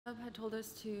Dub had told us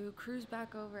to cruise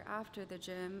back over after the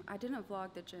gym. I didn't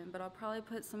vlog the gym, but I'll probably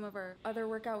put some of our other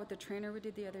workout with the trainer we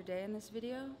did the other day in this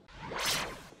video.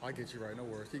 I'll get you right, no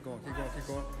worries. Keep going, keep going, keep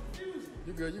going.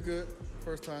 You good, you good.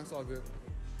 First time, it's all good.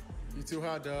 You too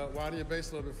high, Dub. Widen your base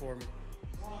a little bit for me.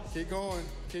 Keep going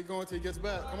till he gets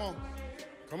back. Come on,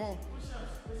 come on.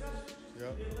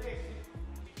 Yep.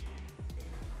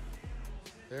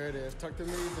 There it is, tuck the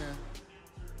knees in.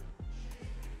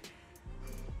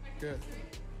 Good.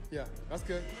 Yeah, that's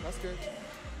good, that's good.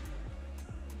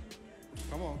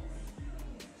 Come on.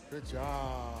 Good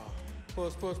job.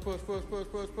 Push, push, push, push, push,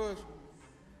 push, push.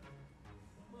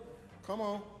 Come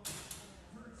on.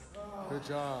 Good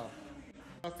job.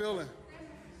 How y'all feeling?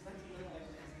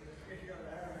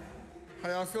 How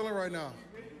y'all feeling right now?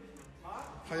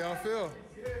 How y'all feel?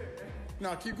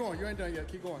 No, keep going. You ain't done yet.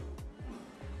 Keep going.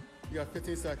 You got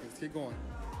 15 seconds. Keep going.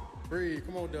 Breathe.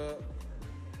 Come on, Dub.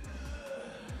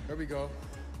 There we go.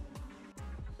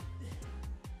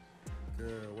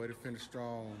 Good. Way to finish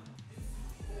strong.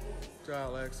 Good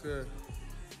job, Lex. Good.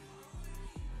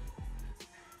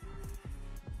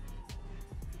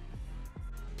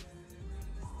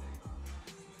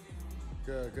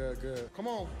 Good, good, good. Come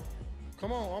on.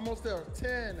 Come on. Almost there.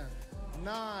 10,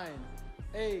 9,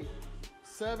 8,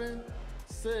 7,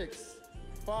 6,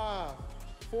 5,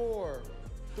 4,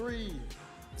 3,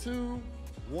 2,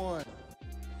 1.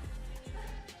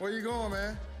 Where you going,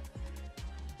 man?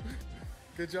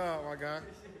 Good job, my guy.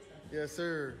 Yes,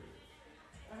 sir.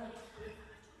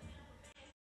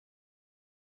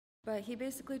 But he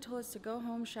basically told us to go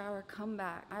home, shower, come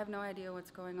back. I have no idea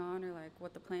what's going on or like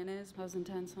what the plan is. That was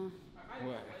intense, huh?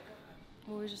 What?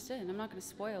 Well, we just did. I'm not gonna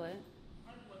spoil it.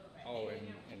 Oh,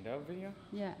 in that video?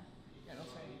 Yeah. Yeah, don't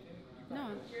say anything. No.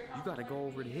 You gotta go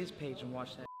over to his page and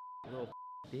watch that little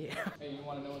bit. Hey, you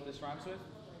wanna know what this rhymes with?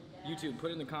 YouTube,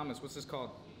 put it in the comments. What's this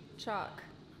called? Chalk.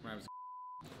 Rhymes.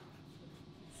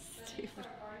 Stupid.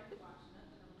 Why would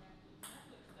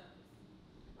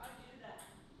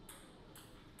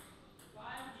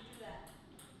you do that?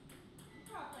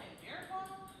 You're not playing beer pong?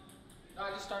 No,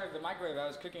 I just started the microwave. I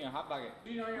was cooking a hot pocket.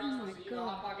 Do you know you're not supposed to eat a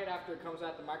hot pocket after it comes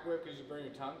out the microwave because you burn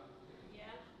your tongue? Yeah.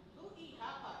 Who eat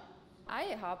hot pockets?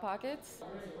 I eat Hot Pockets. We're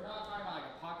not talking about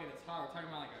like a pocket that's hot. We're talking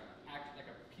about like a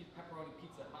pepperoni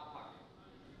pizza hot pocket.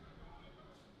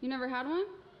 You never had one?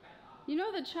 You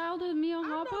know the childhood meal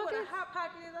Hot Pockets? I know what a hot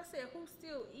pocket is. I said, who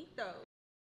still eat those?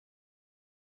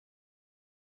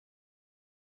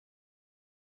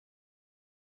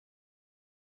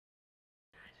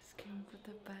 I just came up with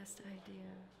the best idea.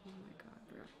 Oh my god,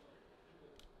 bro.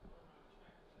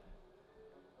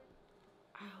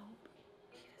 I hope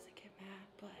he doesn't get mad,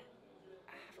 but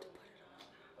I have to put it on.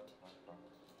 Oh my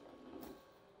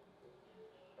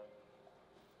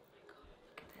god,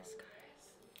 look at this,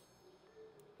 guys.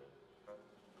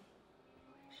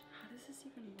 How does this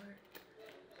even work?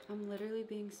 I'm literally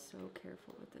being so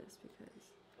careful with this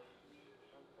because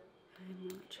I'm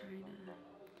not trying to.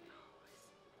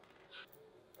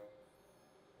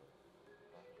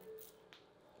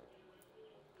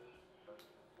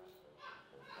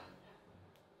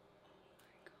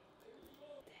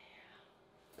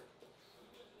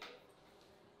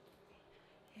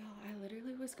 Yo, I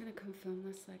literally was gonna come film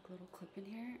this like little clip in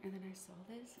here and then I saw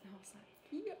this and I was like,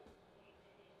 yeah.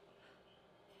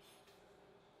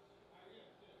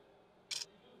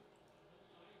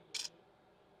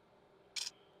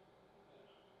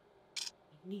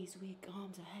 Knees weak,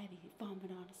 arms are heavy,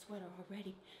 vomit on a sweater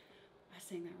already. I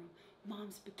sang that wrong.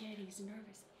 Mom's spaghetti's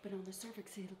nervous, but on the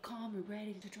surface he's calm and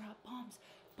ready to drop bombs.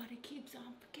 But he keeps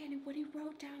on forgetting what he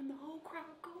wrote down. The whole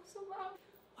crowd goes so loud.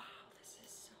 Wow, this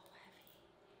is so heavy.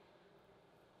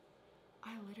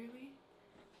 I literally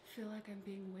feel like I'm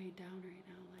being weighed down right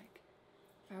now. Like,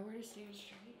 if I were to stand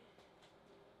straight,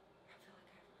 I feel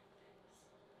like I'm like this.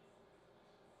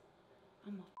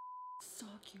 I'm gonna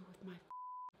sock you with my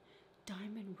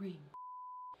diamond ring.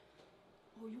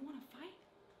 Oh, you wanna fight?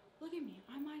 Look at me,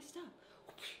 I'm iced up.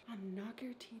 I'll knock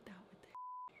your teeth out with this.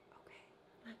 Okay,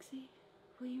 Lexi,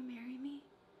 will you marry me?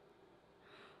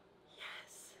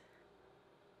 Yes.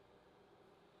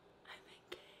 I'm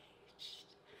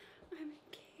engaged. I'm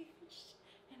engaged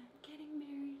and I'm getting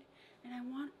married and I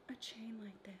want a chain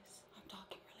like this. I'm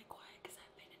talking really quiet because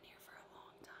I've been in here for a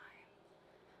long time.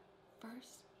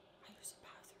 First, I used the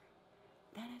bathroom.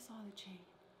 Then I saw the chain.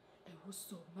 Hey, what's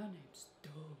up? My name's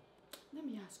Dub. Let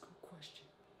me ask you a question.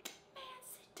 Man,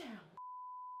 sit down.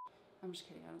 I'm just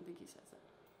kidding. I don't think he says that.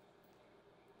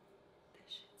 This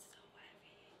shit's so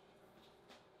heavy.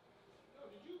 Yo,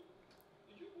 did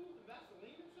you move the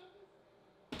Vaseline or something?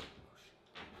 Oh shit.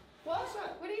 What's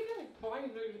up? What are you doing? Oh, I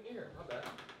didn't know you were in here. My bad.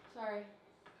 Sorry.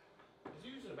 Did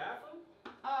you use the bathroom?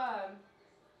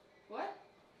 What?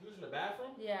 You was in the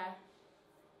bathroom? Yeah.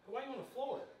 Why you on the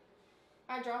floor?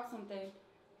 I dropped something.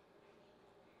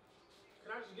 Can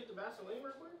I just get the Vaseline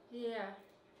real quick? Yeah.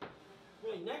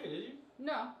 You ain't naked, is you?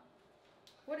 No.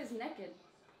 What is naked?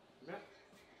 Man.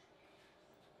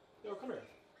 Yo, come here.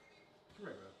 Come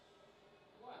here, bro.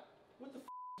 What? What the f***,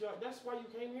 y'all? That's why you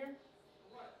came here?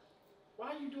 What?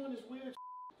 Why are you doing this weird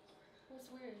What's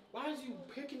weird? Why is you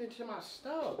picking into my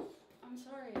stuff? I'm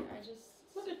sorry. I just.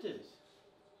 Look at this.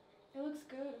 It looks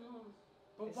good, huh?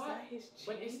 But Is why? that his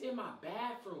But chain? it's in my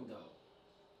bathroom, though.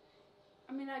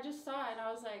 I mean, I just saw it and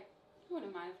I was like, you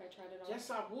wouldn't mind if I tried it on. Yes,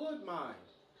 I would mind.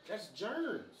 That's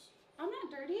germs. I'm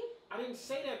not dirty. I didn't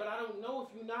say that, but I don't know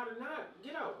if you not or not.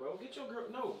 Get out, bro. Get your girl.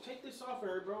 No, take this off of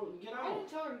her, bro, and get I out.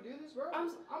 didn't tell her to do this, bro.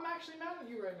 I'm actually mad at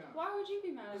you right now. Why would you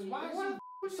be mad at me? Why Why-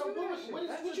 would So you do what, that shit?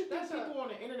 what you think That's people on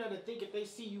the internet would think if they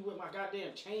see you with my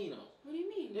goddamn chain on? What do you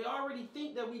mean? They already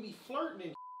think that we be flirting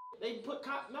and they put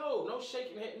no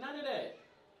shaking head, none of that.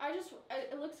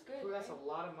 It looks good. Bro, that's a right?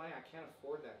 lot of money. I can't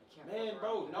afford that. You can't. Man, fuck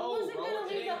bro, around. no, I wasn't bro. gonna It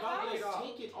leave ain't the about house. that.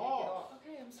 Take it off.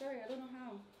 Okay, I'm sorry. I don't know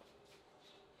how.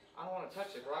 I don't want to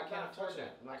touch it, bro. I can't afford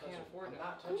that. I can't afford I'm that.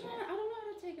 not Come touching on, it. I don't know how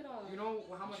to take it off. You know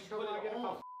how much Just trouble put I it get if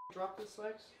on. I drop this,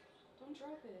 Lex? Don't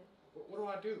drop it. What do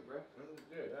I do, bro?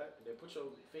 Yeah, that. Then put your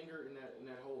finger in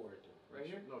that hole right there. Right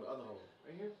here? No, the other hole.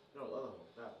 Right here? No, the other hole.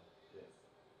 That one. Yeah.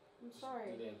 I'm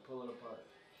sorry. And then pull it apart.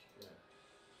 Yeah.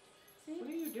 See? What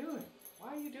are you doing?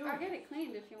 Why are you doing I'll get it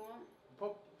cleaned if you want.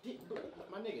 But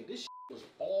my nigga, this was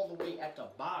all the way at the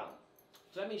bottom.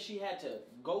 So that means she had to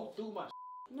go through my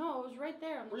No, it was right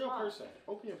there on the Where your top. purse at?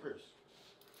 Open your purse.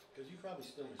 Cause you probably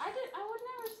still. I would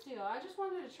never steal. I just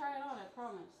wanted to try it on. I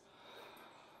promise.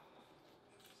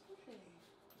 It's okay.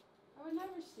 I would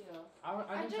never steal. I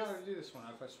didn't tell her just- to do this one.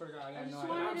 I swear to God, I I had just no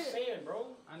wanted idea. I'm saying, bro.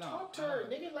 I know. Talk to her,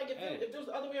 nigga. Like if Hey. it was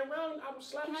the other way around, I would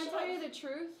slap Can I you. tell you the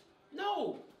truth?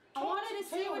 No. I wanted to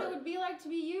see tell what her. it would be like to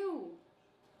be you.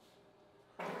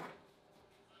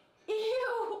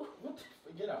 Ew! What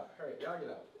the get out. Hurry, y'all get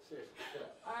out. Seriously, get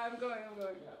out. I'm going.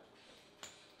 Get out.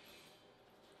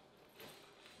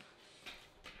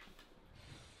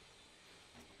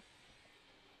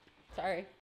 Sorry.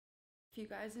 If you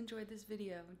guys enjoyed this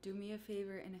video, do me a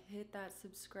favor and hit that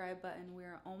subscribe button.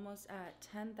 We're almost at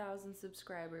 10,000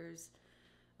 subscribers.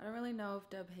 I don't really know if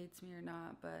Dub hates me or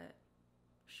not, but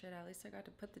shit, at least I got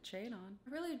to put the chain on.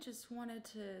 I really just wanted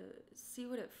to see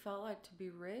what it felt like to be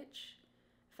rich.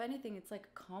 If anything, it's like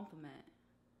a compliment,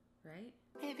 right?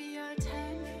 Maybe you're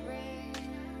 10th grade.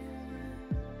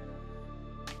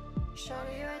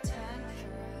 Shorty, you're 10th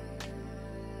grade.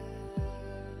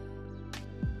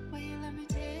 Will you let me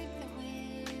take the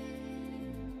wheel?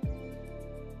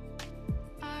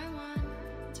 I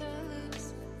want to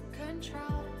lose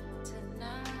control.